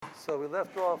So we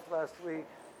left off last week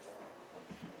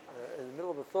in the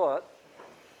middle of a thought.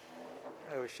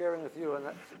 I was sharing with you a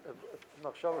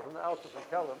machshava from the Alta from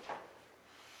Kelm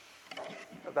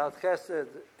about Chesed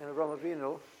and Avraham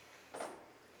Avinu.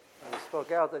 And he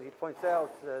spoke out that he points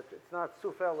out that it's not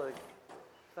sufelig,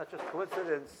 it's not just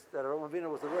coincidence that Avraham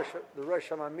Avinu was the Rosh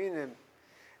Hamaminim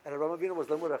and Avraham Avinu was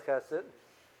the Murah Chesed.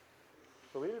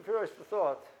 But we didn't finish the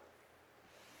thought.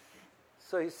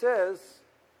 So he says,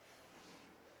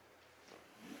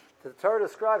 the Torah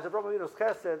describes Avraham Avinu's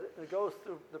Chesed, and it goes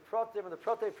through the Pratim and the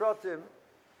Pratei Pratim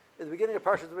in the beginning of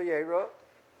Parshas Vayera.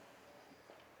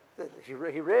 He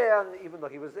ran, even though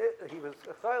he was a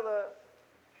chayla.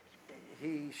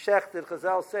 He shechted.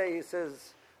 Chazal say, he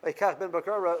says, "Vaikach ben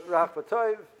bakar rach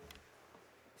v'toiv."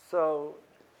 So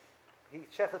he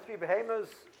shechted 3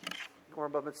 behemoths.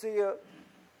 Gorm b'metzia.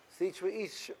 So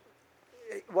each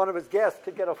one of his guests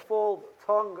could get a full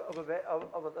tongue of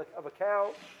a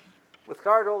cow with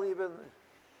cardle even.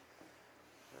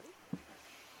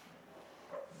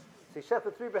 So he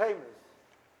shechted 3 behemoths.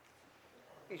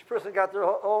 Each person got their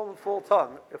own full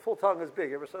tongue. A full tongue is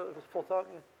big. Ever saw a full tongue?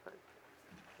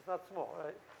 It's not small,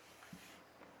 right?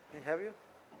 Have you?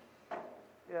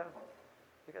 Yeah.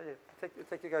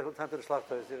 Take you guys a little time to the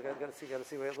shlachtos. You got to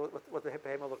see what the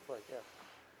behemoth looks like. Yeah.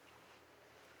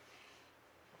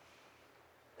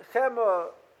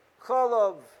 Chema,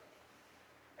 chalav,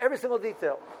 every single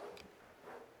detail.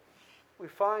 We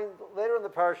find later in the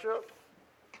parsha,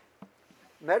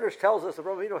 Medrash tells us that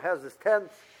Avraham Avinu has this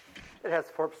tent. It has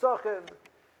 4 psachim.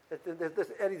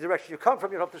 Any direction you come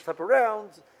from, you don't have to step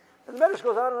around. And the Medrash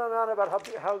goes on and on about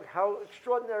how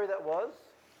extraordinary that was.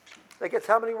 That gets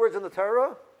how many words in the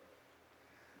Torah?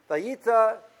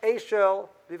 Vayita Eshel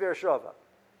Biver Shava.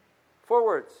 4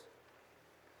 words.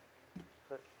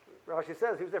 Rashi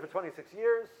says he was there for 26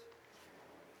 years.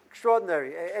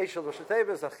 Extraordinary. Eshel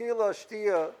V'Shateves, Achila,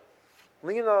 Shtia,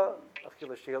 Lina,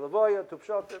 Achila, Shtia, Lavoya,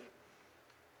 Tupshatim.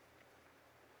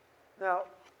 Now,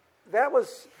 that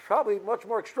was probably much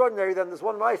more extraordinary than this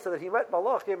one Maisa that he met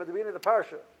Malachim at the beginning of the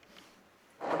Parsha.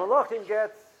 The Malachim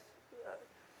gets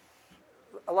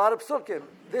a lot of psukim.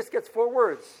 This gets 4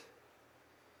 words.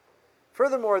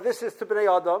 Furthermore, this is to Bnei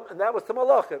Adam, and that was to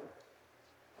Malachim.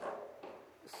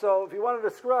 So if you want to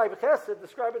describe Chesed,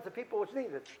 describe it to people which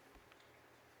need it.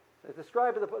 They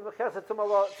describe the Chesed to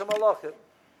Malachim.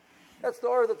 That's the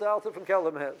order that the Alta from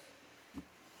Kelm has.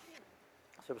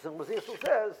 So B'Sim Yisrael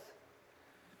says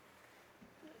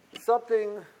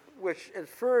something which at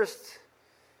first,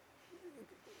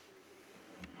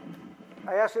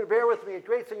 I ask you to bear with me, it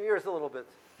grates in your ears a little bit.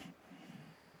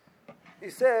 He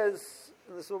says,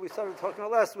 and this is what we started talking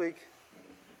about last week,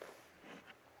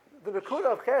 the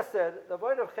Nakuda of Chesed, the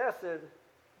void of Chesed,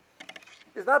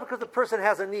 is not because the person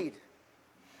has a need.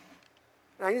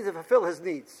 And I need to fulfill his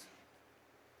needs.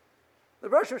 The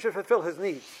Rosh should fulfill his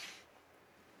needs.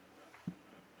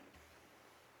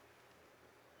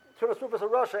 Turas Rufus of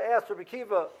Russia asked Rabbi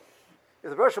Kiva, if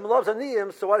the Rosh loves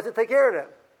Aniyim, so why does it take care of them?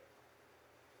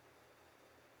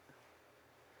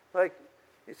 Like,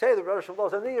 you say the Rosh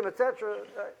loves Aniyim, etc.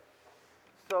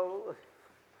 So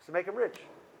make him rich.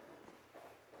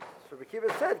 So Rabbi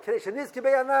Kiva said, Kadesh Aniz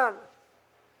Kibei Anan.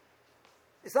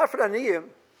 It's not for the Aniyim,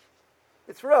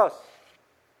 it's for us.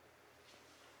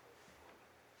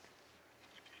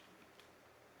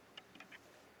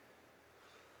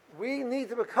 We need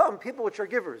to become people which are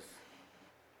givers.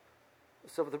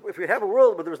 So if we have a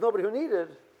world where there was nobody who needed,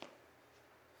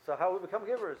 so how would we become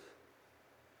givers?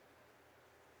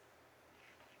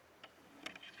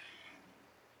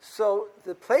 So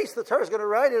the place the Torah is going to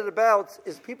write it about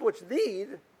is people which need,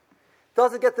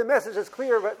 doesn't get the message as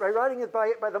clear by writing it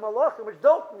by the Malachim which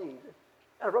don't need.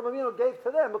 And Avraham Avinu gave to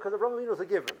them because Avraham Avinu is a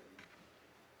giver.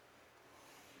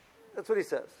 That's what he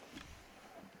says.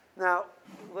 Now,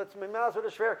 let's mimaz with a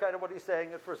shver kind of what he's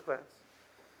saying at first glance.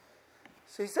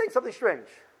 So he's saying something strange.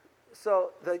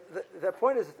 So the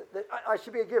point is that I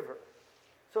should be a giver.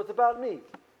 So it's about me.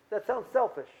 That sounds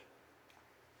selfish.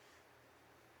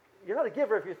 You're not a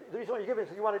giver if the reason why you're giving is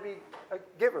because you want to be a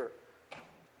giver.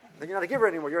 Then you're not a giver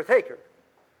anymore. You're a taker.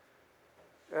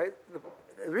 Right?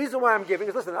 The reason why I'm giving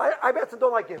is, listen, I bet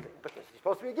don't like giving, but you're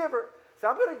supposed to be a giver. So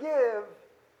I'm going to give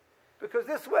because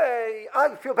this way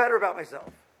I feel better about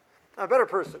myself. I'm a better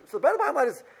person. So the bottom line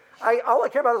is, all I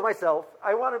care about is myself.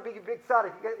 I want to be a big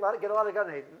tzaddik, get a lot of Gan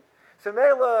Eden. So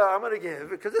Mela, I'm going to give,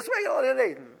 because this way I get a lot of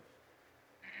Gan Eden.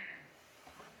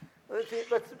 Let's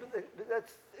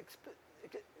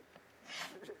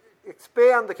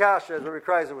expand the kasha, as Rabbi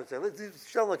Kreiser would say. Let's do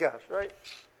shell the kasha, right?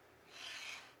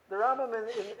 The Rambam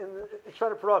in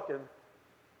Shana Parakim.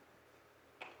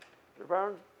 The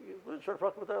Baron, you learned Shana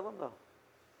Parakim with the Elam? No.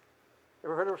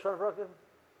 Ever heard of Rosh Hashanah Prakim?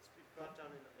 It's brought down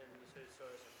in the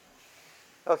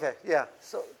Soros. Okay, yeah.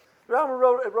 So the Rambam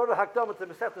wrote a Hakdamah to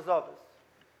Masechtas Avos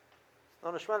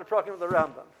on the Shemana Prakim of the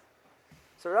Rambam.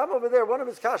 So Rambam over there, one of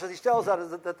his kashas he tells out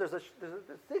is that there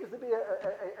seems to be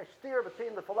a steer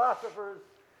between the philosophers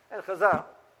and Chazal.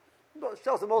 Well, it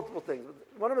tells him multiple things. But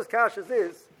one of his kashas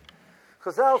is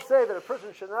Chazal say that a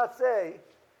person should not say.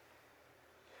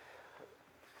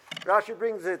 Rashi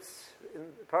brings it in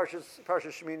Parshas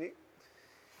Shemini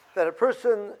that a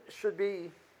person should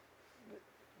become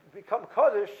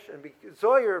Kaddish and be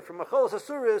Zoyer from Macholos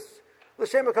Asuris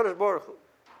L'Shem HaKadosh Baruch Hu.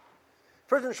 A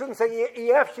person shouldn't say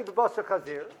Yefshi b'basar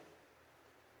chazir.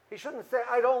 He shouldn't say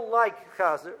I don't like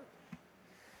chazir.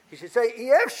 He should say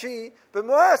Yefshi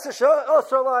b'moas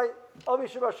osrolai avi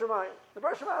shabashamayim. The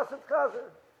Baruch Shemayim said chazir.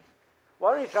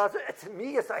 Why don't you chazir? It's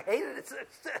me. Yes, I hate it. It's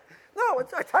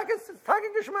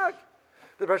talking Geshmak.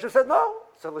 The Baruch said no.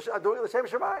 So I do it L'Shem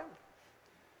Shemayim.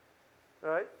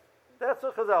 Right? That's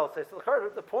what Chazal says. So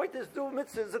the point is do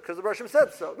mitzvahs because the Baruch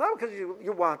said so, not because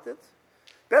you want it.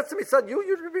 Betzim said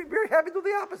you'd be very happy to do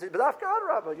the opposite. But after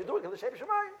Adarabah, you're doing it L'Shem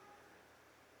Shemayim.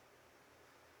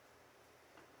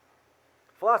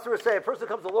 Philosophers say a person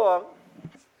comes along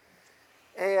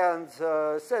and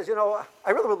says,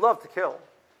 I really would love to kill,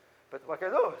 but what can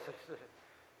I do?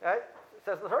 Right? It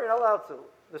says the Torah you're not allowed to.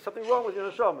 There's something wrong with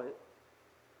your neshama.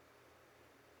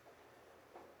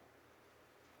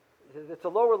 It's a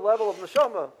lower level of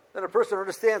neshama than a person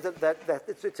understands that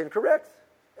it's incorrect.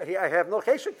 And I have no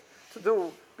cheshik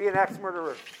to be an axe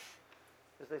murderer,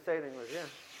 as they say in English. Yeah,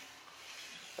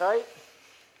 right.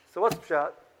 So what's the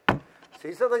pshat? So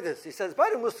he said like this. He says,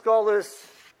 "Baidim muskolis,"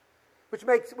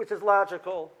 which is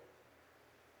logical.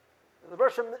 The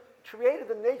Baruch created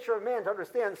the nature of man to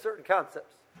understand certain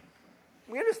concepts.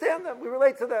 We understand them. We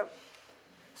relate to them.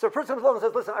 So a person comes along and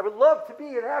says, listen, I would love to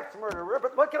be an axe murderer,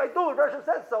 but what can I do? The Baruch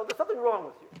says so. There's something wrong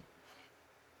with you.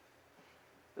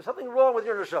 There's something wrong with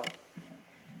your neshama.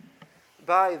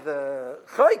 By the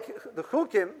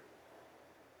chukim,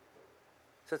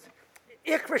 says,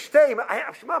 ich verstehe,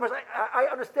 I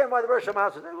understand why the Baruch Shema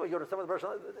says, you understand why the Baruch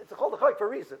Shema, it's called the chayk for a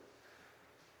reason.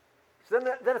 So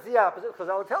then it's the opposite, because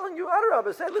I'm telling you,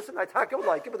 Adarabah said, listen, I would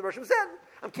like it, but the Baruch Shema said,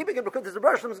 I'm keeping it because the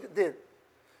Baruch Shema did.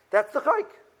 That's the chayk.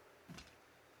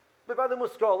 But by the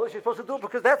muskolos, you're supposed to do it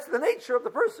because that's the nature of the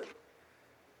person.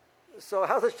 So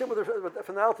how's it from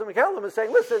the Alter McCallum is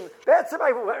saying, listen,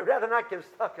 I'd rather not give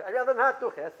stuck. I'd rather not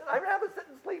do chesed. I'd rather sit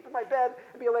and sleep in my bed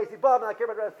and be a lazy bum and not care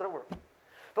about the rest of the world.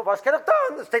 But what's kind of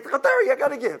done? Let's take the chatari you got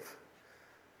to give.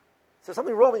 So there's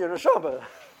something wrong with your neshama.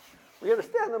 We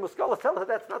understand the muskolos tell us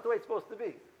that's not the way it's supposed to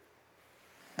be.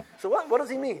 So what does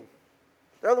he mean?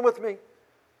 They're with me.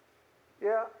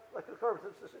 Yeah, like the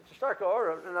Korban, it's a stark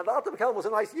aura, and the Alter McCallum was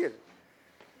a nice yid.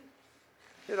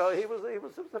 He was known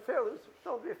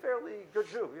to be a fairly good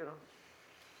Jew,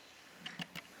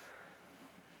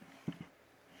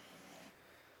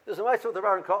 There's a mitzvah with the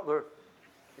Baron Kotler.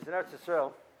 He's in Eretz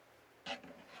Yisrael.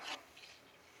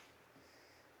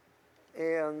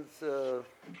 And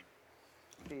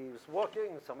he was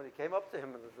walking, and somebody came up to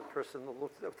him, and the person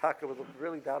looked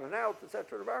really down and out,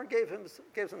 etc. The Baron gave him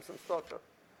some tzedakah.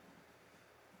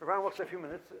 The Baron walks a few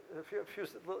minutes, a few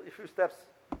steps,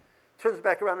 turns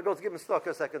back around and goes to give him tzedakah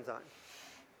a second time.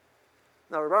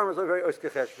 Now, the Baron was very oiske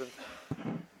cheshbon.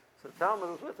 So the Talmud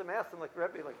was with him, asked him,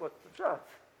 Rebbe, what's the shot?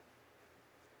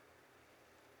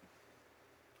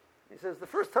 He says, the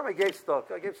first time I gave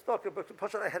tzedakah,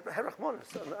 but I had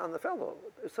rachmanis on the fellow.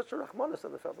 There was such a rachmanis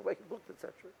on the fellow, the way he looked,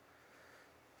 etc.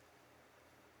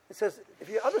 He says, if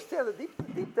you understand that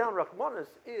deep down rachmanis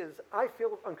is, I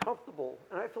feel uncomfortable,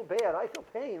 and I feel bad, I feel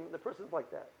pain when the person's like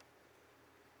that.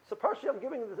 So partially I'm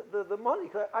giving the money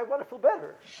because I want to feel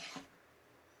better.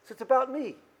 So it's about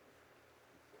me.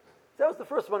 That was the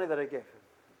first money that I gave him.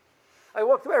 I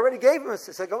walked away, I already gave him I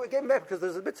gave him back because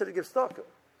there's a mitzvah to give tzedakah.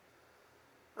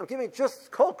 I'm giving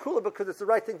just kol kula because it's the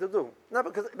right thing to do, not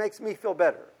because it makes me feel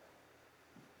better.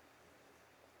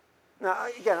 Now,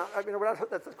 again,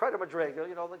 that's quite a madrega.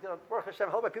 Baruch Hashem,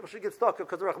 how about people should give tzedakah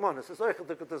because they're rachmanis? It's oichel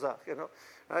to kutazach,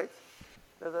 right?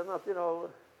 They're not,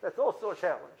 that's also a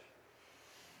challenge.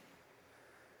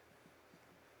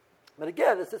 But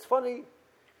again, it's funny,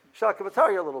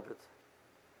 shakavatari a little bit.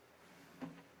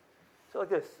 So like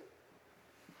this.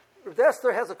 Rav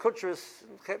Dessler has a kutras,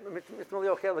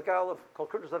 called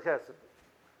Kutras of Chesed.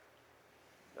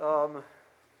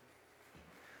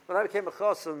 When I became a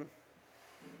chassan,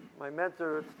 my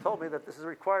mentor told me that this is a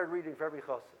required reading for every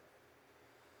chassan,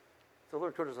 to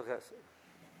learn Kutras of Chesed.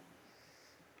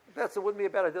 That wouldn't be a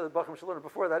bad idea that Bacham should learn it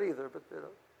before that either, but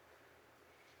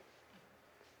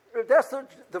Rav Dessler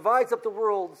divides up the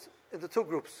world into two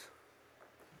groups.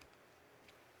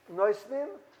 Noisnim,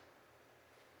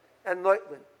 and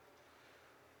Noitlin.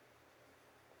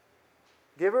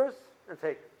 Givers and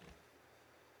takers.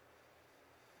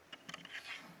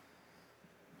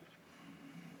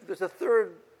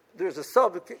 There's a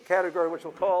subcategory which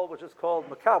is called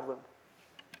Makablim,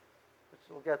 which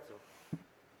we'll get to.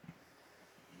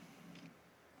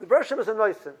 The Bereshim is a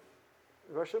Noisin.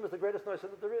 The Bereshim is the greatest Noisin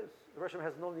that there is. The Bereshim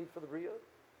has no need for the Bria.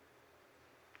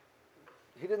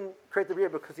 He didn't create the Bria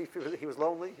because he was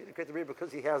lonely. He didn't create the Bria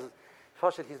because he's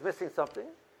missing something.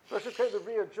 The Bereshim created the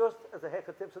Bria just as a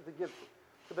hekatim to give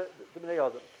to Bnei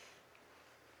Adam.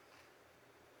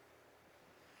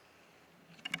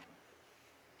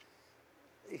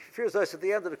 He fears us at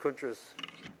the end of the Kuntras.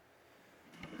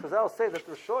 Because I'll say that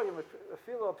the Rishoyim,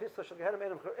 Afilo, Pisa, Shagahanim,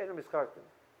 Enum Iskartim.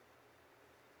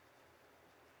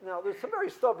 Now, there's some very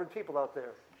stubborn people out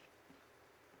there.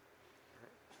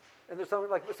 And there's some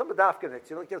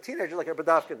Badafkaniks, teenagers like a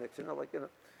Badafkaniks,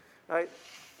 right?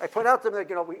 I point out to them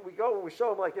that, we go and we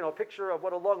show them, a picture of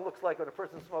what a lung looks like when a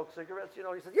person smokes cigarettes, he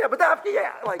says, yeah, Badafka,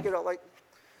 yeah!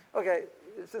 Okay,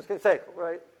 this is consensual,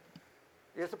 right?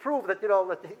 He has to prove that,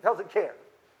 that he doesn't care.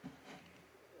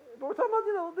 But we're talking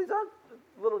about, these aren't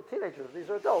little teenagers, these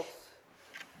are adults.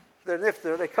 They're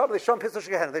nifter, they come, they show him Pistush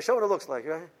Gehenna, they show what it looks like,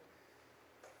 right?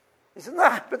 He says,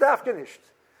 nah, Badafka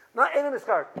nisht. Not Enum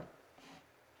Iskartim.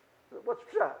 What's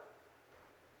pshat?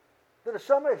 The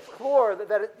neshama explored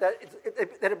that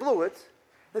it blew it,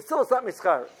 and still it's not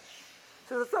mischar.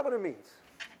 So that's not what it means.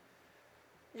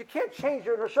 You can't change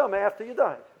your neshama after you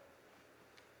died.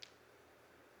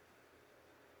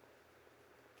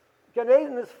 Gan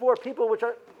Eden is for people which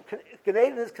are Gan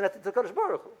Eden is connected to Kadosh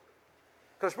Baruch Hu.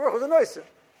 Kadosh Baruch Hu is a noisin.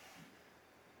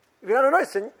 If you're not a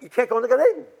noisin, you can't go into Gan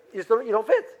Eden. You don't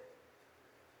fit.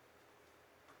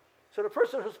 So the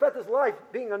person who spent his life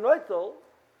being a noitel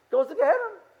goes to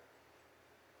Gehenna.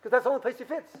 Because that's the only place he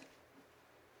fits.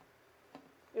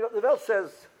 The Welt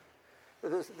says,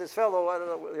 this fellow, I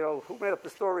don't know, who made up the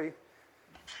story.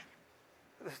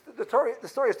 The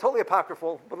story is totally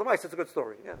apocryphal, but the mice, it's a good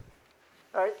story. Yeah.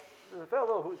 All right? The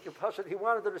fellow he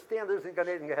wanted to understand there's in Gan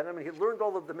Eden Gehenna, and he learned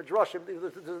all of the midrashim.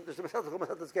 There's a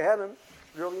Masechtas Gehenna,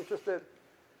 really interested.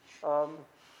 So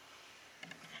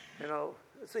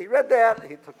he read that.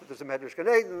 There's a Medrash Gan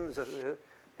Eden.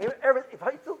 He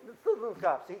still doesn't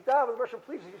stop. So he died with the Russian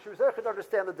please. He should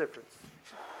understand the difference.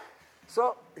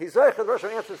 So he's the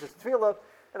Russian answers his tefillah,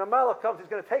 and a malach comes. He's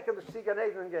going to take him to see Gan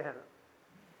Eden and Gehenna.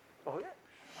 Oh yeah.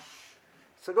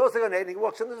 So he goes to Gan Eden. He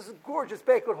walks in. There's this gorgeous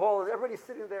banquet hall, and everybody's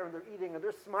sitting there, and they're eating, and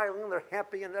they're smiling, and they're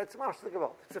happy, and that's Mamash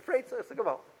L'Gavot. It's afraid to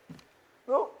L'Gavot.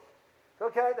 No,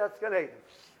 okay, that's Gan Eden.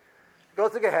 He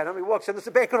goes to Gehenna. He walks in. There's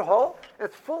a banquet hall, and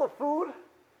it's full of food,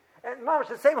 and Mamash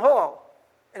the same hall.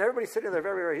 And everybody's sitting there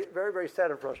very, very, very, very sad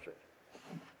and frustrated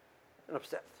and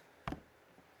upset.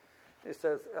 He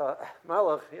says,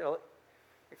 Malach,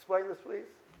 explain this, please.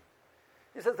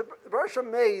 He says, the Barsha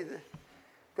made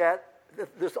that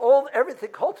there's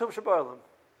everything called Tum Shabbalim.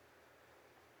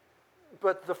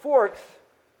 But the forks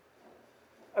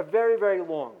are very, very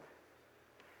long.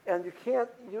 And you can't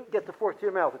get the fork to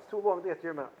your mouth. It's too long to get to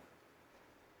your mouth.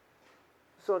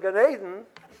 So in Gan Eden,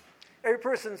 every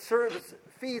person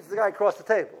feeds the guy across the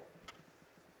table.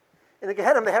 In the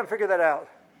Gehenna, they haven't figured that out.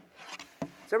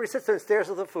 So everybody sits there and stares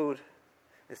at the food,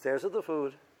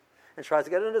 and tries to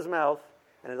get it in his mouth,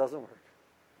 and it doesn't work.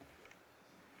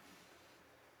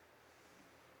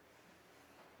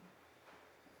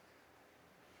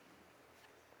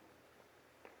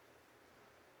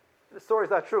 The story's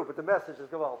not true, but the message is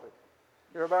gewaltig.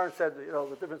 Baron said,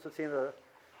 the difference between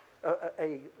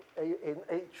a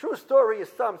true story is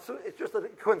it's just a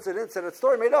coincidence, and a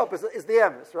story made up is the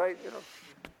emes, right?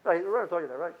 Right, we're talking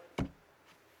that, right?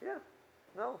 Yeah,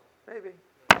 no, maybe.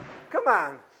 Come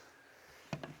on.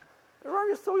 Ron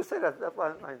used to always say that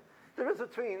line. The difference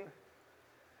between,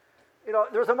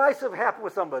 there's a mice that happened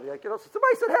with somebody. It's a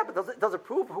mice that happened. Does it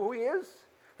prove who he is?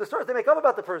 The stories they make up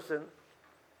about the person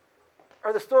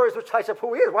are the stories which touch up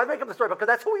who he is. Why do they make up the story? Because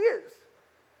that's who he is.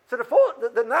 So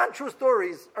the non-true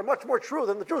stories are much more true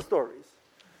than the true stories.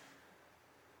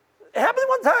 It happened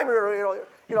one time,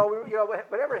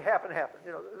 whatever happened.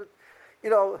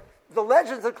 The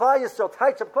legends of Klal Yisrael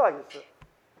touch up Klal Yisrael.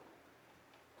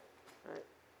 Right?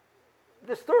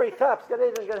 The story tops Gan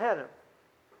Eden and Gehenna.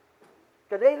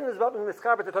 Gan Eden is about being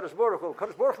miskaber to Kadosh Baruch Hu.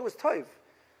 Kadosh Baruch Hu is toiv.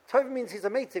 Toiv means he's a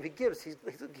meitiv. He gives. He's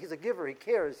a giver. He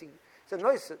cares. He's a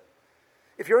noisin.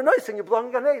 If you're a noisin, you belong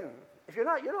in Gan Eden. If you're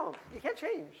not, you don't. You can't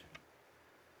change.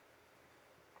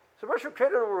 So Rosh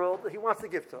created a world that he wants to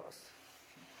give to us.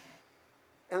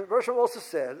 And Rosh also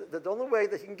said that the only way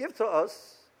that he can give to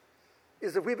us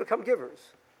is if we become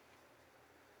givers.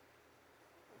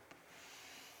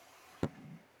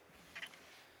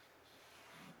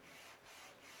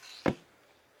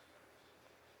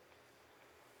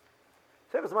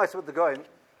 famous Maisa with the guy.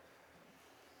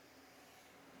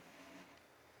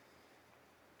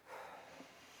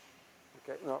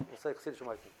 Okay, no, we'll say Chassidish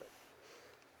Maisa instead.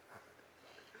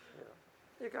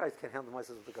 You guys can't handle Maisa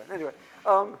with the guy. Anyway,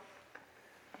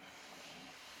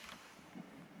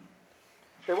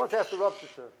 they want to ask the Rav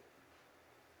Shishah.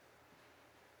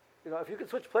 If you could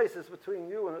switch places between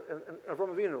you and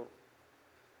Avraham Avinu,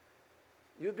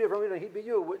 you'd be Avraham Avinu and he'd be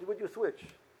you. Would you switch?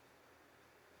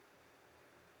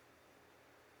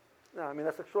 No, I mean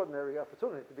that's an extraordinary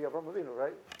opportunity to be Avraham Avinu,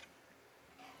 right?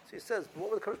 So he says,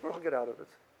 what would the Kadosh Baruch Hu get out of it?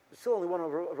 There's still only one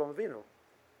Avraham Avinu.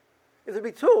 If there'd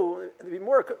be two, there'd be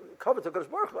more covered to Kadosh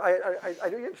Baruch Hu.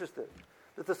 I'd be interested.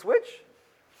 But the switch,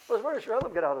 what does Mordechai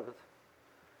Shalom get out of it?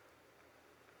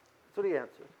 That's what he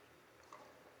answered.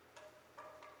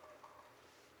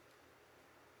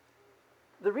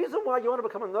 The reason why you want to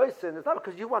become a noisin is not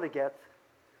because you want to get,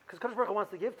 because Kadosh Baruch Hu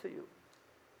wants to give to you.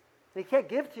 And he can't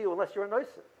give to you unless you're a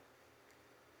noisin.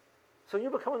 So when you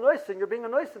become a noisin, you're being a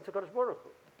noisin to Kadosh Baruch Hu.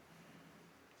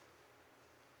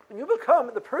 When you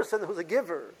become the person who's a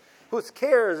giver, who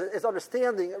cares, is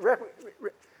understanding,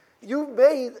 you've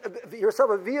made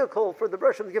yourself a vehicle for the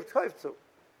Baruch Hashem to give tithe to.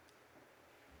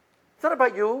 It's not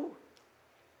about you.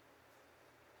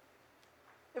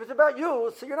 If it's about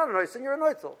you, so you're not a noisin, you're a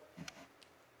noitel.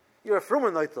 You're a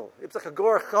frumer noitel. It's like a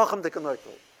gor chacham dik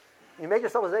noitel. You make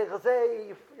yourself a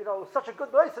zeichazei, such a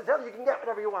good noitel, you can get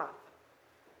whatever you want.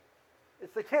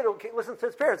 It's the kid who listens to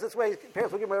his parents. This way, his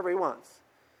parents will give him whatever he wants.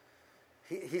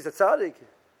 He's a tzaddik.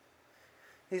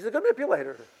 He's a good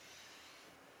manipulator.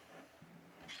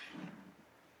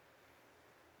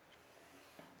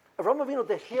 Avraham Avinu,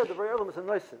 they hear the very elements of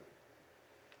noisin.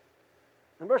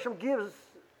 And Mersham gives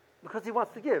because he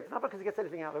wants to give, not because he gets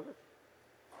anything out of it.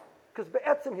 Because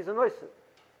be'etzim, he's a noisin.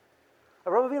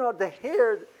 Avraham Avinu, they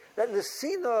heard that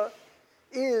Nesina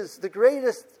is the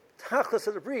greatest tachlis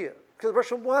of the Bria. Because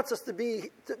Mersham wants us to be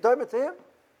diamond to him.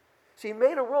 So he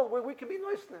made a world where we can be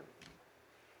noisin.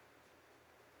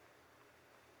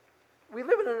 We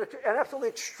live in an absolutely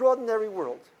extraordinary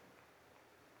world.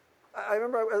 I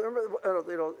remember,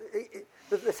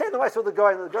 they say the mice with the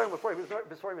guy, and the guy before he was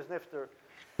nifter.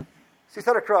 So he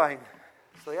started crying.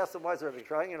 So he asked him, why is everybody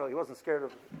crying? He wasn't scared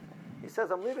of it. He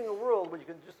says, I'm leaving a world where you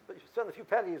can just spend a few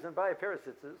pennies and buy a pair of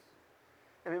tzitzis.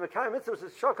 I mean, Mekayim mitzvahs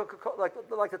is shaka like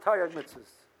the Taryag mitzvahs.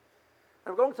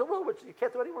 I'm going to a world which you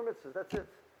can't do any more mitzvahs. That's it.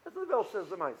 That's what the Bible says,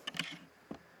 the mice.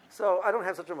 So I don't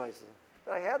have such a mice.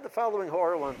 But I had the following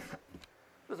horror once.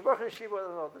 It was a Baruch Yeshiva, I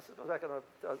don't know, this was back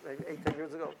maybe 8, 10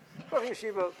 years ago. Baruch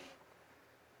Yeshiva,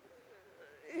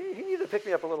 he needed to pick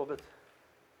me up a little bit.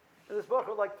 And this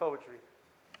Baruch liked poetry.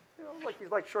 He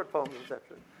liked short poems,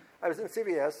 etc. I was in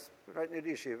CBS, right near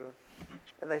the yeshiva,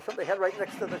 and they had right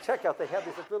next to the checkout, they had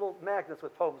these little magnets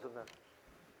with poems in them.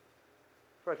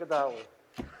 For like $1.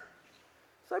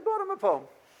 So I bought him a poem.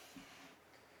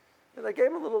 And I gave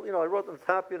him a little, I wrote on the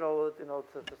top, to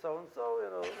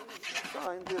so-and-so,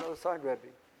 signed Rebbe.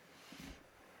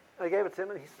 And I gave it to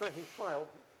him, and he smiled.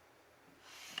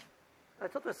 And I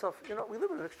thought to myself, we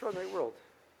live in an extraordinary world.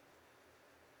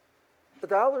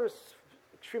 $1 is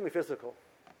extremely physical,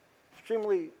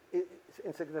 extremely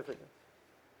insignificant.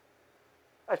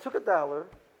 I took $1,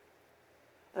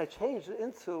 and I changed it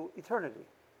into eternity.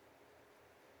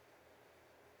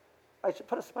 I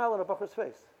put a smile on a Bacher's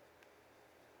face.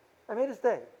 I made his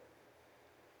day.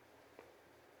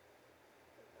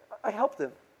 I helped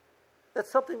him. That's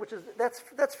something which is,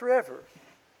 that's forever.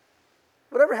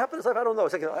 Whatever happened in his life, I don't know.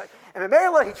 It's like, and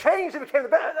Mela, he changed, he became the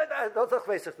best. I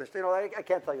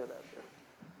can't tell you that.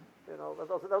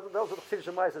 Those are the Chiddush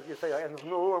Ma'asos you say, and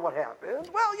what happened?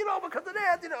 Well, because of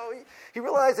that, he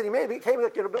realized that he became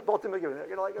like, both him again.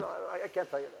 I can't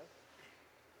tell you that.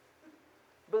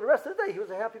 But the rest of the day, he was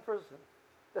a happy person.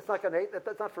 That's not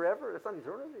that's not forever. That's not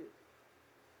eternity.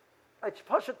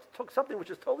 Pasha took something which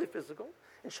is totally physical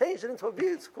and changed it into a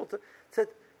vehicle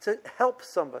to help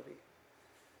somebody.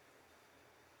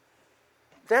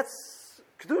 That's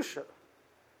kedusha.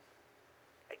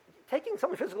 Taking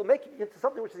something physical, making it into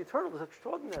something which is eternal, is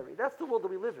extraordinary. That's the world that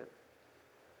we live in.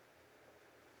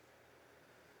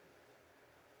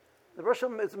 The Rosh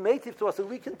Hashanah is native to us, and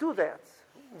we can do that.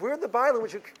 We're the Bible in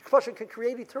which a Pasha can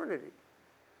create eternity.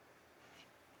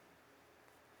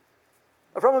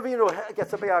 Avraham Avinu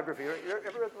gets a biography. You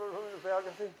ever read Avraham Avinu's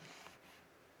biography?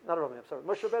 Not Avraham, I'm sorry.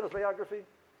 Moshe Rabbeinu's biography.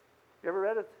 You ever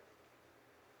read it?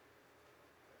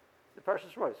 The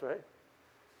Parshas Shmos, right?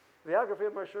 Biography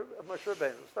of Moshe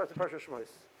Rabbeinu. Starts in Parshas Shmos.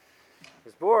 He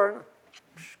was born,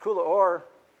 Kula Or,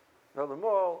 Nolam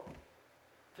Mol,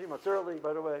 3 months early,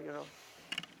 by the way,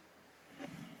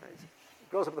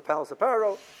 goes up to the palace of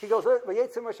Paro. He goes,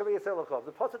 Vayetze Moshe Vayetze Elochav.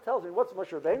 The pasuk tells me what's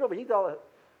Moshe Rabbeinu, Vayidal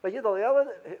Yelad,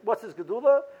 what's his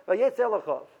gedula, Vayetze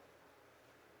Elochav.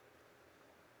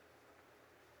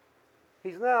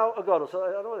 He's now a gadol. So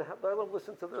I don't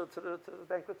listen to the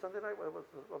banquet Sunday night. What was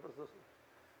this?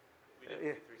 We didn't pay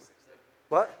 $360.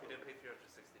 What? We didn't pay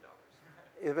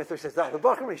 $360. You paid $360. The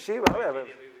Bachar Yeshiva. We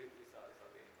saw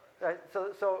Right.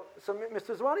 So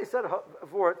Mr. Zwani said a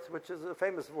vort, which is a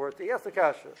famous vort. He asked the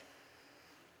kasha.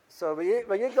 So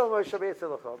Vayigdal Moshe Vayetze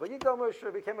Elochav. Vayigdal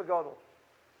Moshe became a gadol.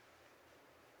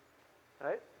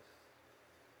 Right?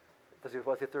 Was he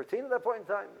 13 at that point in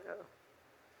time? Yeah.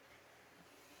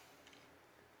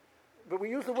 But we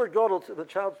use the word gadol to the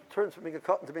child turns from being a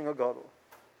cotton to being a gadol.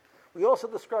 We also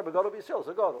describe a gadol b'Yisrael as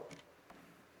a gadol.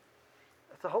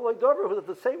 It's a whole dover who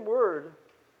the same word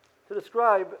to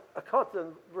describe a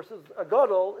cotton versus a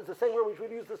gadol is the same word which we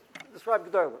use to describe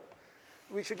gedolim.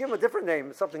 We should give him a different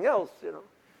name, something else, you know.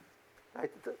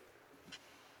 Right?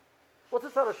 What's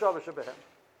the Tzad HaShavah Shebehem?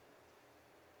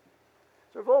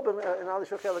 So Rav Wolben in Ali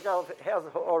Shulchan Aruch has a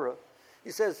ha'ara.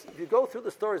 He says, if you go through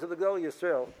the stories of the Gedolei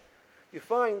Yisrael, you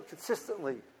find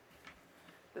consistently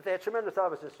that they had tremendous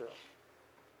Ahavas Yisrael.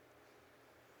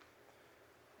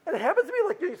 And it happens to be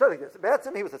like you said like this.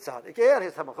 Batsim, he was a tzaddik, and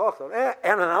he's Hamachachim,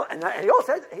 and he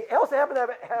also happened to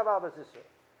have Ahavas Yisrael.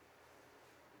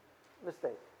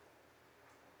 Mistake.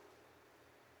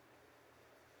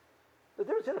 The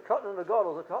difference between a cotton and a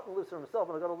gadol is a cotton lives for himself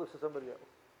and a gadol lives for somebody else.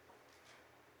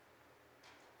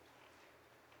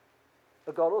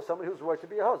 A gadol is somebody who's right to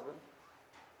be a husband.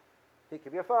 He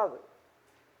can be a father.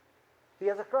 He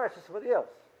has a crisis for somebody else.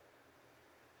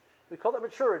 We call that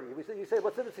maturity. You say,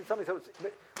 what's the difference between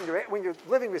somebody, when you're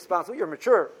living responsible, you're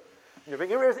mature. When you're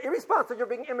being irresponsible, you're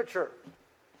being immature.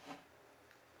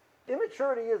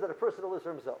 Immaturity is that a person lives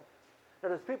for himself. Now,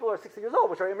 there's people who are 60 years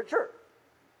old, which are immature.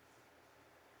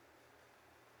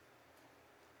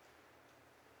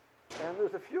 And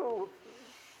there's a few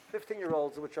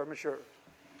 15-year-olds which are mature.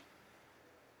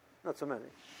 Not so many.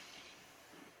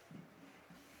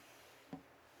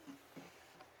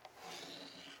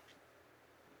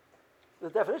 The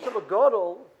definition of a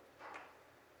gadol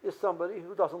is somebody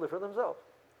who doesn't live for themselves.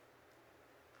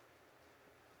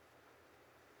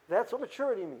 That's what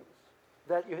maturity means.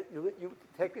 That you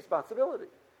take responsibility.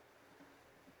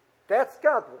 That's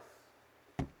godless.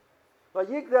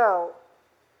 Vayigdal,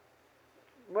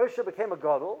 Moshe became a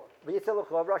gadol.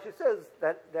 Rashi says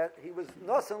that he was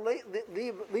nasan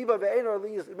liba ve'enor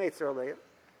li's meitzer aleim.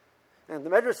 And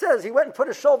the Medrash says he went and put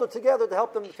his shoulder together to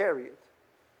help them carry it.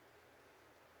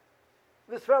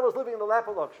 This fellow is living in the lap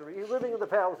of luxury. He's living in the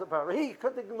palace of power. He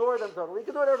could ignore them totally. He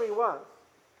could do whatever he wants.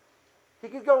 He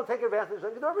could go and take advantage of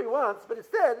them. He could do whatever he wants, but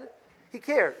instead, he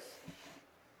cares.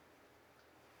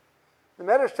 The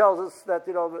Medrash tells us that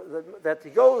that he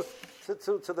goes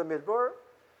to the Midbar,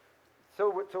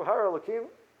 to Har Elokim,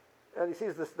 and he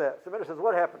sees this there. So the Medrash says,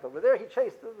 what happened over there? He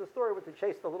chased the story with he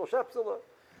chased the little Shepsula.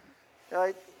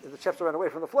 Right? The Shepsula ran away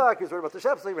from the flock. He was worried about the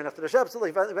Shepsula. He ran after the Shepsula.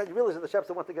 He realized that the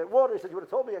Shepsula wanted to get water. He said, you would have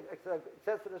told me. I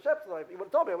said to the Shepsula, if you would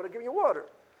have told me, I would have given you water.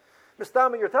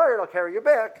 Mistama, you're tired. I'll carry you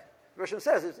back. The Russian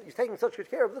says, he's taking such good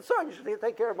care of the son. You should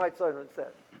take care of my son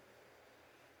instead.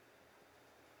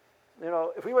 You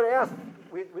know, if we would have asked,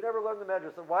 we never learned the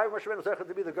Medrash. So why Moshe Rabbeinu Zechah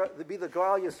to be the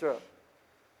Gal Yisrael?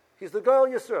 He's the Gal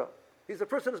Yisrael. He's the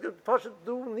person who's going to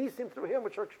do nisim through him,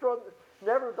 which are extraordinary,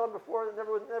 never done before, and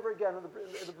never again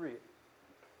in the breed.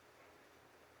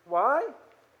 Why?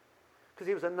 Because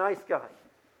he was a nice guy.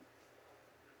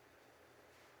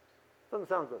 Doesn't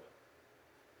sound good.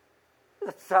 He's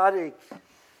a tzaddik.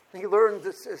 He learned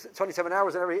 27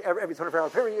 hours in every 24-hour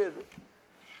period.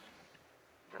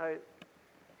 Right?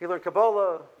 He learned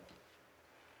Kabbalah.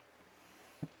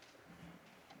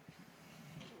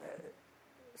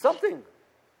 Something.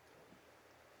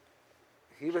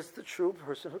 He was the true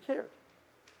person who cared.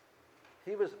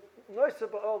 He was noisa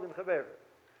ba'ol im chaver.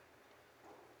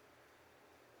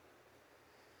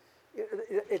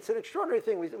 It's an extraordinary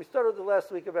thing. We started the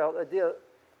last week about the idea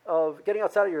of getting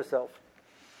outside of yourself.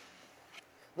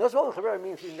 Noisa ba'ol im chaver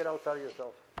means you can get outside of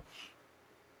yourself.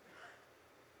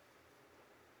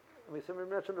 I mean, somebody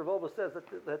mentioned, Rav Wolbe says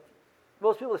that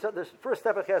most people said the first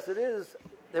step of chesed is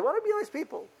they want to be nice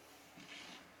people.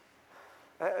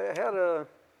 I had a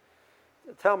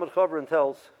Talmud Chavrin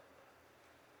tells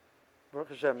Baruch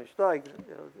Hashem Mishnag,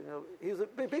 he was a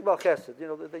big Baal Chesed.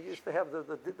 They used to have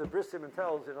the brisim and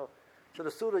tells, so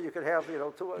the Suda you could have,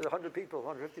 200 people,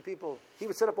 150 people. He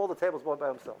would set up all the tables by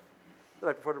himself the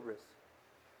night before the bris.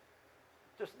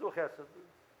 Just do Chesed.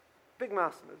 Big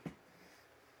masmid.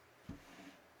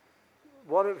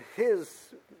 One of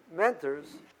his mentors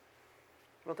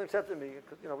One time said to me,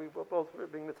 because we were both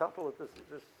being the temple with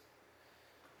this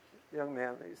young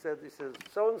man. He says,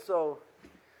 so and so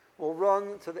will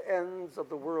run to the ends of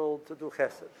the world to do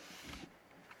chesed.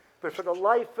 But for the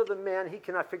life of the man, he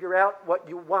cannot figure out what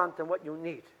you want and what you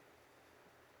need.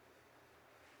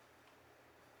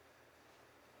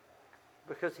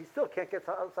 Because he still can't get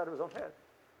outside of his own head.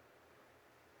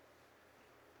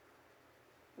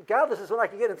 Godless is when I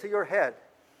can get into your head.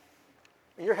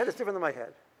 And your head is different than my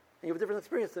head. And you have a different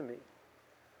experience than me.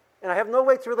 And I have no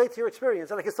way to relate to your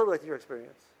experience, and I can still relate to your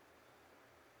experience.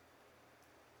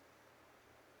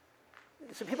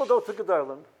 So people go to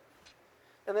Gedolim,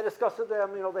 and they discuss with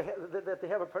them, that they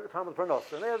have a problem with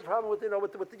Parnasa, and they have a problem with the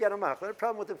Yanamach, they have a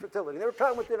problem with infertility, they have a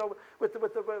problem with the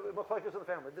Machlokes of the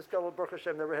family. This guy, Baruch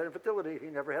Hashem, never had infertility. He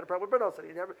never had a problem with Parnasa.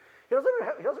 He doesn't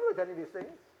relate to any of these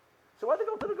things. So why do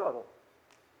they go to the Gadol?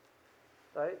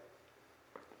 Right?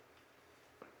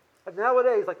 Like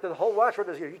nowadays, like the whole watchword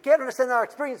is here. You can't understand our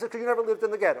experiences because you never lived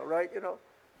in the ghetto, right? So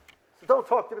don't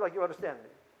talk to me like you understand me.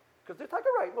 Because they're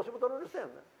talking right. Most people don't understand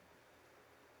that.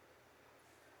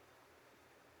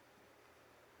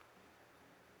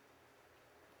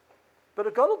 But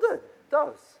a gadol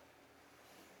does.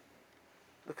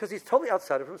 Because he's totally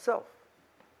outside of himself.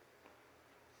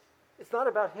 It's not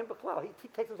about him, but Klal. He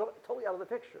takes himself totally out of the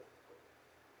picture.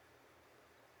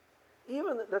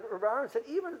 Even the Aaron said,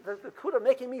 even the Kuda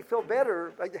making me feel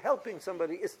better by helping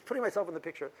somebody is putting myself in the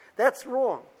picture. That's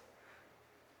wrong.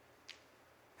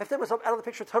 I have to take myself out of the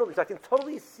picture totally, so I can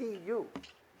totally see you.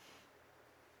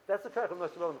 That's the Karach of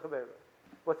Nosei Chavera.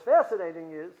 What's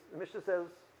fascinating is, the Mishnah says,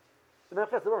 one of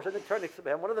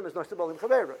them is Nosei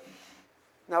Chavera.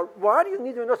 Now, why do you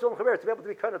need to be Nosei Chavera to be able to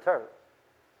be kind of Torah?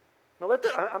 Now, I'm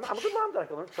a good mom that I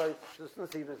can learn Tzais,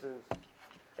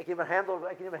 I can even handle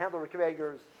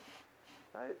Rikvegers.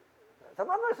 Right? I'm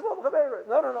not Nosei Chavera.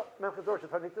 No. Memchas Dor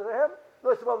should need to have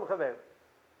Nosei Chavera.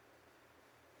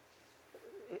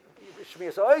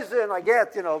 Shmiyas Oizen, I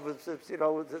get, the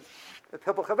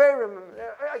Pilpul Chaverim,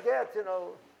 I get,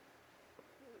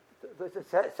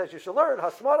 it says you should learn, how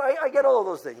smart, I get all of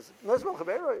those things. Nosei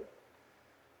Chavera.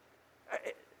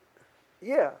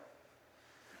 Yeah.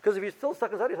 Because if you're still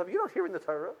stuck inside yourself, you're not hearing the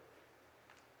Torah.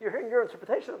 You're hearing your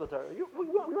interpretation of the Torah. We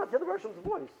want the other person's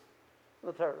voice in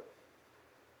the Torah.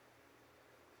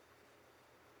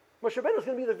 Moshe Rabbeinu is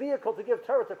going to be the vehicle to give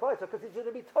Torah to Klal Yisrael because he's going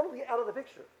to be totally out of the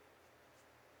picture.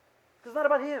 Because it's not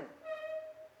about him.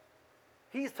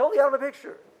 He's totally out of the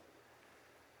picture.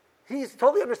 He's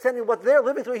totally understanding what they're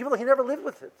living through, even though he never lived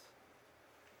with it.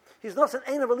 He's not an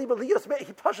ein of a liba liyos.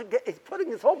 He's putting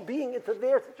his whole being into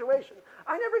their situation.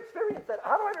 I never experienced that.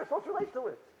 How do I supposed to relate to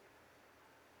it?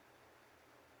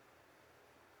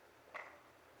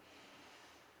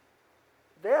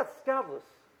 That's godless.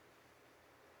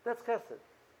 That's chesed.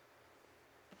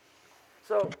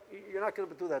 So you're not going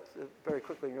to do that very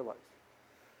quickly in your life.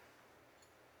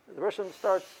 The Rishon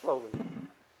starts slowly.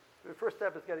 The first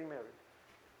step is getting married.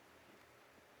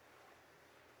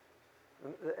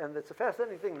 And it's a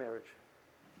fascinating thing, marriage.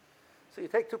 So you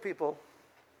take two people,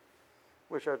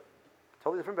 which are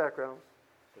totally different backgrounds,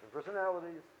 different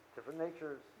personalities, different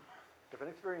natures,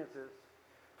 different experiences,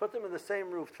 put them in the same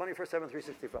roof 24/7,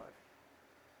 365.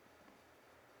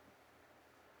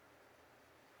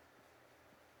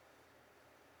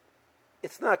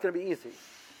 It's not going to be easy.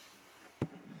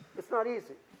 It's not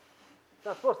easy. It's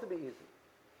not supposed to be easy.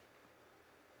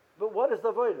 But what is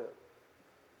the Avodah?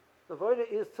 The Avodah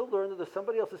is to learn that there's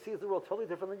somebody else who sees the world totally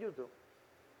different than you do.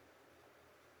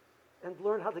 And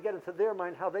learn how to get into their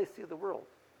mind how they see the world.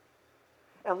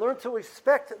 And learn to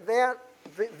respect that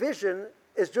vision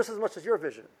is just as much as your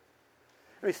vision.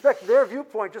 And respect their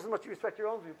viewpoint just as much as you respect your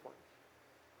own viewpoint.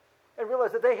 And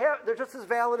realize that they're just as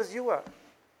valid as you are.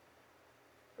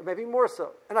 Or maybe more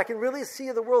so. And I can really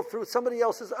see the world through somebody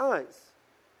else's eyes.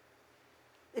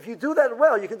 If you do that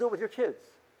well, you can do it with your kids.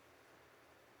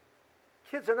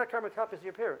 Kids are not karma copies of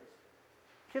your parents.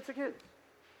 Kids are kids.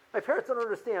 My parents don't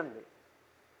understand me.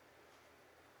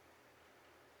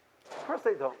 Of course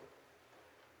they don't.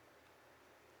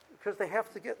 Because they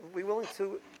have to be willing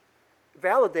to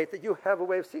validate that you have a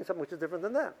way of seeing something which is different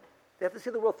than them. They have to see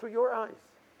the world through your eyes.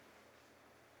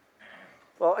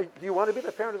 Well, do you want to be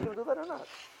the parent who's going to do that or not?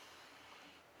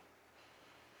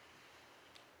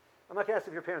 I'm not going to ask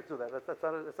if your parents do that. That's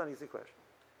not an easy question.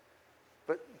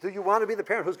 But do you want to be the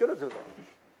parent who's going to do that?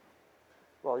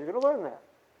 Well, you're going to learn that.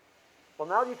 Well,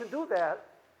 now you can do that.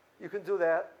 You can do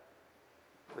that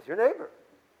with your neighbor.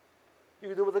 You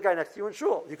can do it with the guy next to you in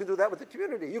shul. You can do that with the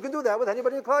community. You can do that with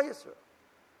anybody in Klal Yisrael.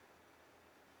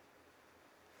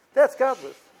 That's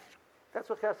godless. That's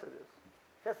what chesed is.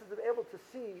 Chesed is to be able to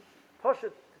see, push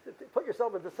it, put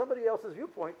yourself into somebody else's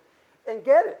viewpoint and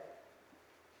get it.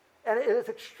 And it is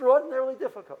extraordinarily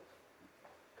difficult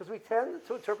because we tend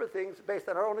to interpret things based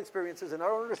on our own experiences and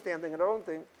our own understanding and our own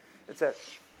thing, etc.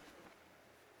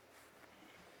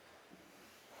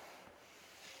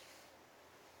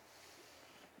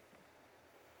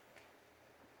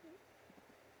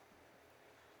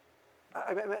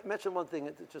 I mentioned one thing,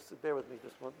 just bear with me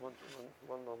just one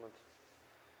moment.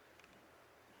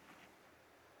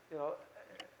 You know,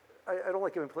 I don't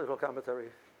like giving political commentary,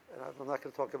 and I'm not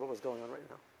going to talk about what's going on right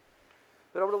now.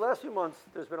 But over the last few months,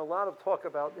 there's been a lot of talk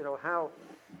about, you know, how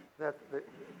that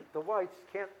the whites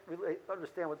can't really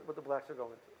understand what the blacks are going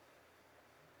through.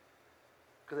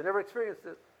 Because they never experienced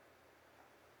it.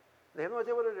 They have no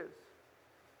idea what it is.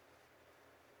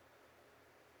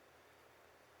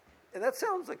 And that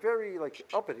sounds like very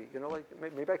uppity, you know, like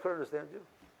maybe I could understand you.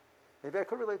 Maybe I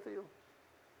could relate to you.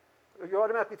 You're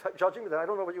automatically judging me that I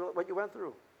don't know what you went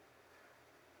through.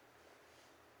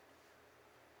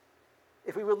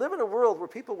 If we would live in a world where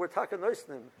people were taka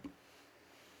noisnim,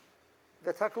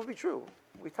 that taka would be true.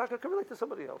 We taka can relate to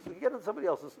somebody else. We can get into somebody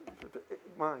else's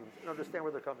mind and understand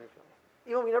where they're coming from.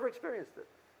 Even though we never experienced it.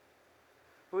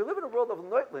 But we live in a world of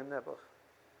noitlim nebuch.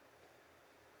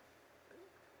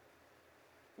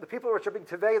 The people which are being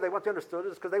tevei, they want to understood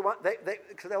is because they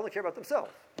only care about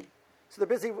themselves. So they're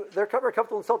busy, they're very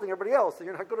comfortable insulting everybody else, and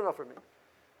you're not good enough for me.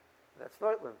 That's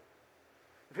noitlim.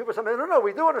 The people are saying, no,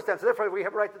 we do understand, so therefore we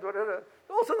have a right to do it.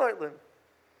 Also noitlim.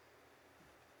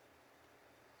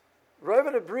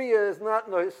 Rova de Bria is not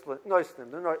noislim,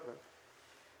 they're noitlim.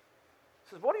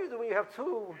 He says, what do you do when you have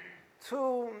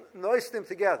two noislim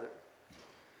together?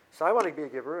 So I want to be a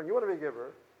giver, and you want to be a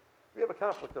giver. We have a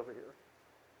conflict over here.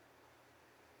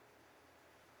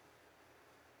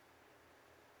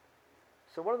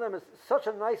 So one of them is such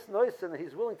a nice noisin that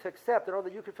he's willing to accept in order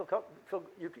that you could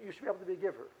you should be able to be a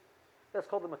giver. That's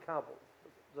called the makabel.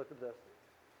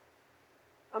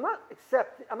 I'm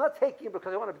not taking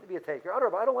because I want to be a taker. I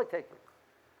don't like taking.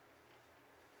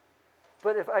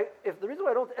 But if the reason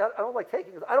why I don't like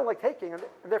taking is I don't like taking, and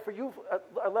therefore you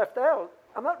are left out,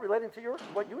 I'm not relating to your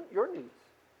needs.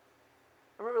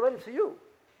 I'm not relating to you.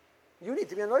 You need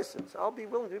to be a noisin, so I'll be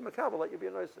willing to be makabel, let you be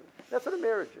a noisin. That's what a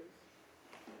marriage is.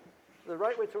 The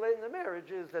right way to relate in the marriage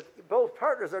is that both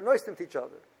partners are noisim to each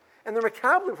other. And they're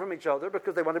makablim from each other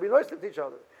because they want to be noisim to each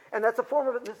other. And that's a form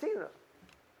of nesina.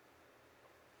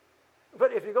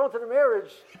 But if you go into the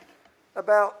marriage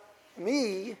about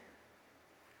me,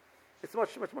 it's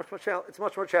much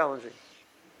more challenging.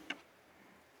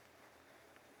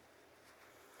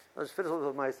 I'll just finish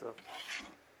with myself.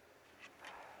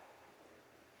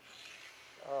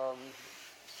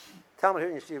 Talmud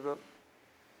here in Yeshiva.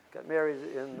 Got married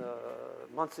in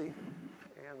Muncie,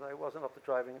 and I wasn't up to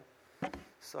driving,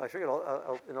 so I figured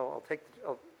I'll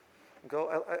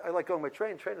go. I like going by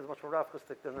train. Train is much more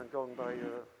rafkistic than going by.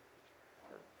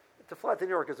 To fly to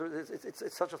New York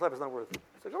it's such a slap. It's not worth it.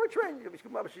 So go by train. You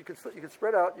can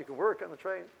spread out. You can work on the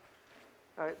train.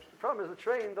 All right. The problem is the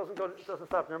train doesn't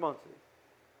stop near Muncie.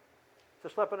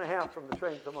 It's a schlep and a half from the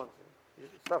train to Muncie. It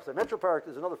stops at Metro Park.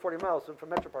 There's another 40 miles from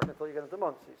Metro Park until you get into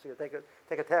Muncie. So you take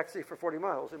a taxi for 40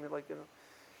 miles. I mean,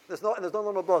 there's no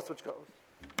normal bus which goes.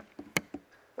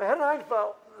 I had an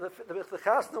Einfeld. The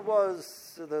chasna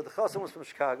was the chasna was from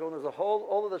Chicago, and there's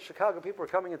all of the Chicago people were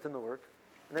coming into Newark,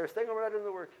 and they were staying overnight in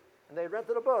Newark, and they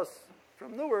rented a bus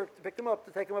from Newark to pick them up,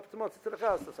 to take them up to Muncie to the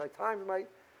chasna. So I timed my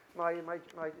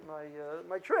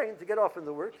train to get off in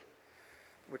Newark,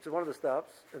 which is one of the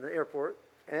stops in the airport.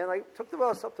 And I took the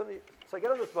bus up to me. So I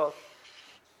get on this bus,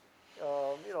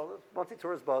 the Muncie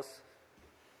tourist bus,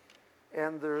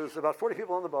 and there's about 40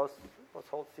 people on the bus. Bus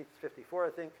holds seats 54, I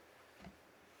think.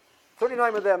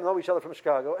 39 of them know each other from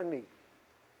Chicago, and me,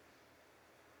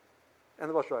 and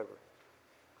the bus driver.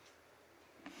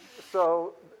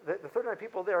 So the 39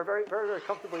 people there are very, very, very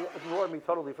comfortably ignoring me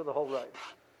totally for the whole ride,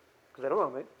 because they don't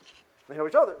know me. They know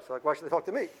each other, so why should they talk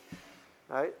to me,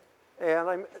 right? And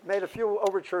I made a few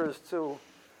overtures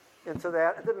into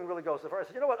that. It didn't really go so far. I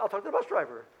said, you know what, I'll talk to the bus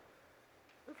driver.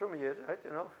 That's from a yid, right,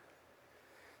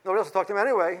 Nobody else will talk to him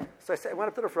anyway. So I went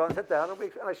up to the front, sat down, and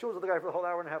I schmoozed with the guy for the whole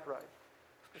hour and a half ride.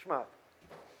 Shema.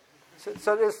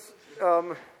 So this,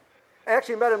 I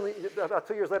actually met him about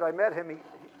 2 years later. I met him.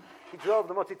 He drove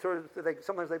the Muncie tour.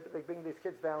 Sometimes they bring these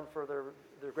kids down for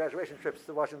their graduation trips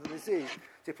to Washington, D.C. So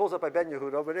he pulls up by Ben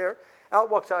Yehud over there. Out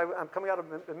walks out. I'm coming out of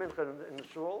Mincha in the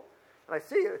shul. And I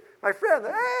see my friend,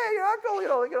 hey, your uncle,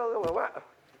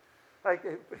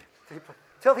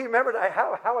 till he remembered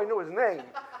how I knew his name.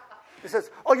 He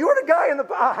says, oh, you were the guy in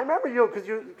the, I remember you because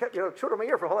you kept, chewed on my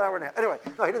ear for a whole hour and a half. Anyway,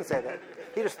 no, he didn't say that.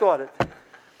 He just thought it.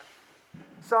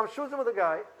 So I'm shooting with a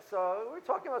guy. So we're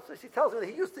talking about. So he tells me that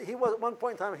he was at one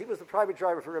point in time. He was the private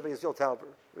driver for Rabbi Yisrael Tauber.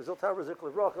 Yisrael Tauber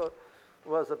Zikr Livracha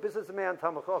was a businessman,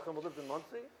 Talmid Chacham, who lived in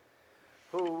Monsey,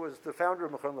 who was the founder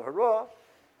of Mechon Lahara.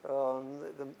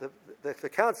 The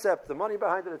concept, the money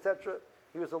behind it, etc.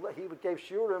 He gave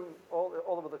shiurim all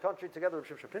over the country together with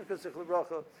Shimshon Pinchas Zikr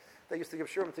Livracha. They used to give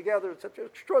shiurim together, etc.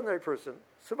 Extraordinary person,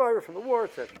 survivor from the war,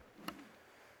 etc.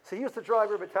 So he used to drive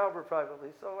Rabbi Tauber privately.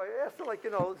 So I asked him,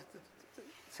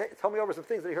 tell me over some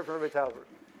things that he heard from Rabbi Tauber.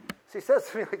 So he says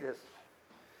to me like this,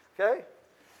 okay?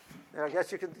 Now I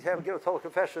guess you can give a total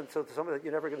confession to somebody that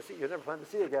you're never going to see, you're never planning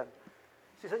to see again.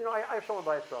 So he said, I have shalom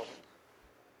bayis problems.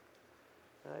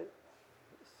 Right?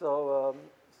 So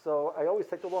I always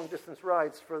take the long distance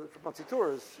rides for Monsey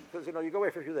tours because you go away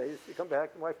for a few days, you come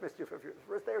back, and wife missed you for a few. The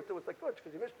first day or two, it's like good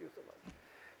because he missed you so much.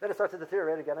 Then it starts to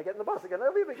deteriorate again. I get in the bus again. I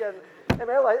leave again. And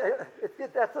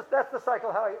that's the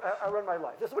cycle how I run my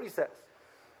life. This is what he says.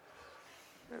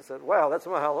 And I said, wow, that's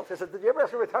mahal. I said, did you ever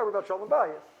ask Rabbi Tauber about shalom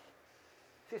bayis?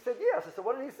 She said, yes. I said,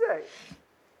 what did he say?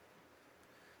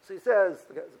 So he says,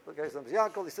 the guy's name is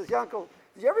Yankel. He says, Yankel,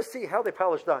 did you ever see how they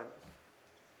polish diamonds?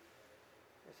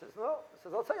 He says, no. He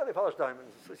says, I'll tell you how they polish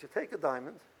diamonds. So you take a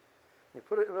diamond, you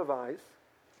put it in a vise,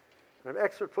 and an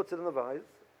expert puts it in the vise,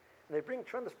 and they bring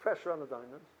tremendous pressure on the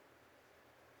diamond,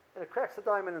 and it cracks the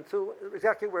diamond into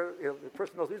exactly where the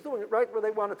person knows he's doing it, right where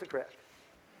they want it to crack.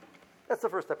 That's the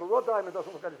first step. A raw diamond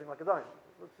doesn't look anything like a diamond.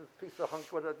 It's a piece of hunk,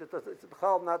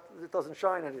 it doesn't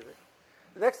shine anything.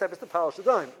 The next step is to polish the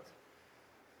diamond.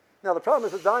 Now the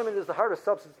problem is the diamond is the hardest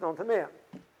substance known to man.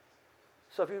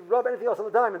 So if you rub anything else on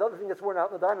the diamond, the other thing gets worn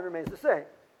out and the diamond remains the same.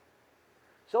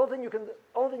 So the only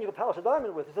thing you can polish a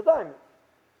diamond with is a diamond.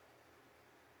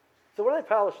 So what do they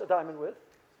polish a diamond with?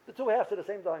 The two halves of the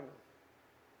same diamond.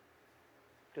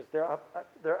 Because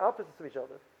they're opposites of each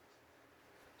other.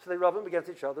 So they rub them against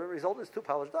each other, and the result is two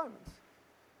polished diamonds.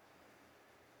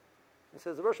 He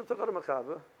says, the Rosh took out a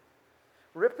machava,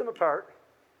 ripped them apart,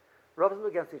 rubbed them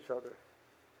against each other.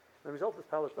 And the result is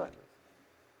polished diamonds.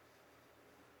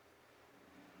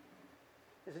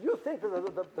 He said, you think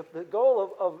that the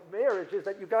goal of marriage is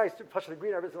that you guys touch and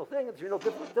agree on every single thing, and there's no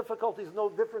difficulties, no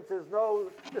differences, no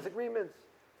disagreements.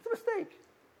 It's a mistake.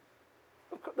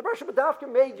 The Rosh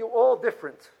Badavka made you all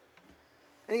different.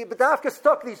 And Badavka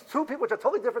stuck these two people, which are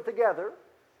totally different, together,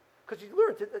 because you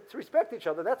learn to respect each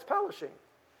other. That's polishing.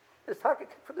 There's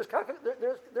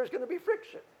going to be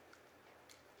friction.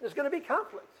 There's going to be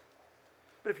conflict.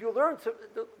 But if you learn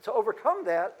to overcome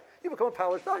that, you become a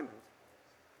polished diamond.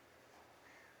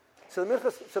 So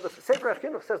the Sefer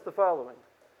HaChinuch says the following.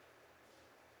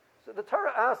 So the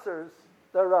Torah asers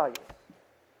the rayos.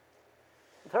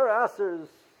 The Torah asers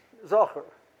zocher.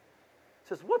 It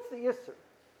says, what's the yisur?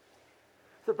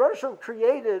 So the Baruch Hashem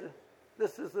created,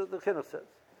 this is the Chinuch says,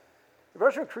 the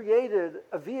Baruch Hashem created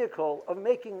a vehicle of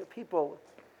making people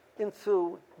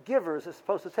into givers as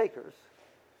opposed to takers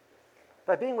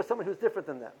by being with someone who's different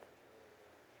than them.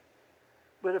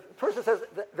 But if a person says,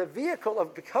 the vehicle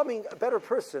of becoming a better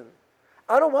person,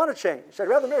 I don't want to change. I'd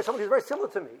rather marry someone who's very similar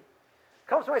to me,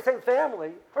 comes from my same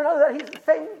family, or know that he's the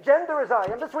same gender as I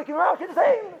am, just waking around, you're the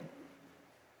same.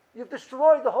 You've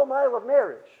destroyed the whole mile of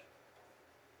marriage.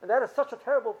 And that is such a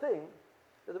terrible thing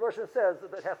that the version says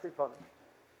that it has to be punished.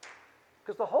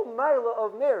 Because the whole mile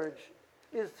of marriage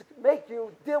is to make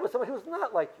you deal with someone who's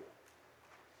not like you.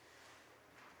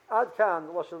 Ad kan,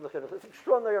 the Lashon of the Chinuch. It's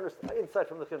extraordinary insight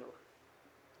from the Chinuch.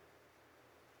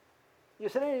 You're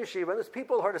sitting in yeshiva, and there's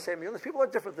people who are the same as you, and there's people who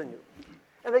are different than you.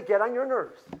 And they get on your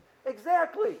nerves.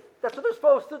 Exactly. That's what they're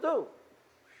supposed to do.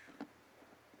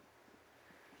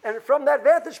 And from that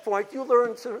vantage point, you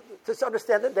learn to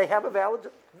understand that they have a valid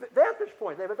vantage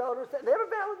point. They have a valid understanding. They have a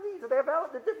valid needs.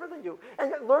 They're different than you. And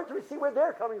you learn to see where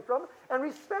they're coming from and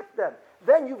respect them.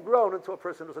 Then you've grown into a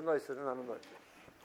person who's a nicer and not a nicer.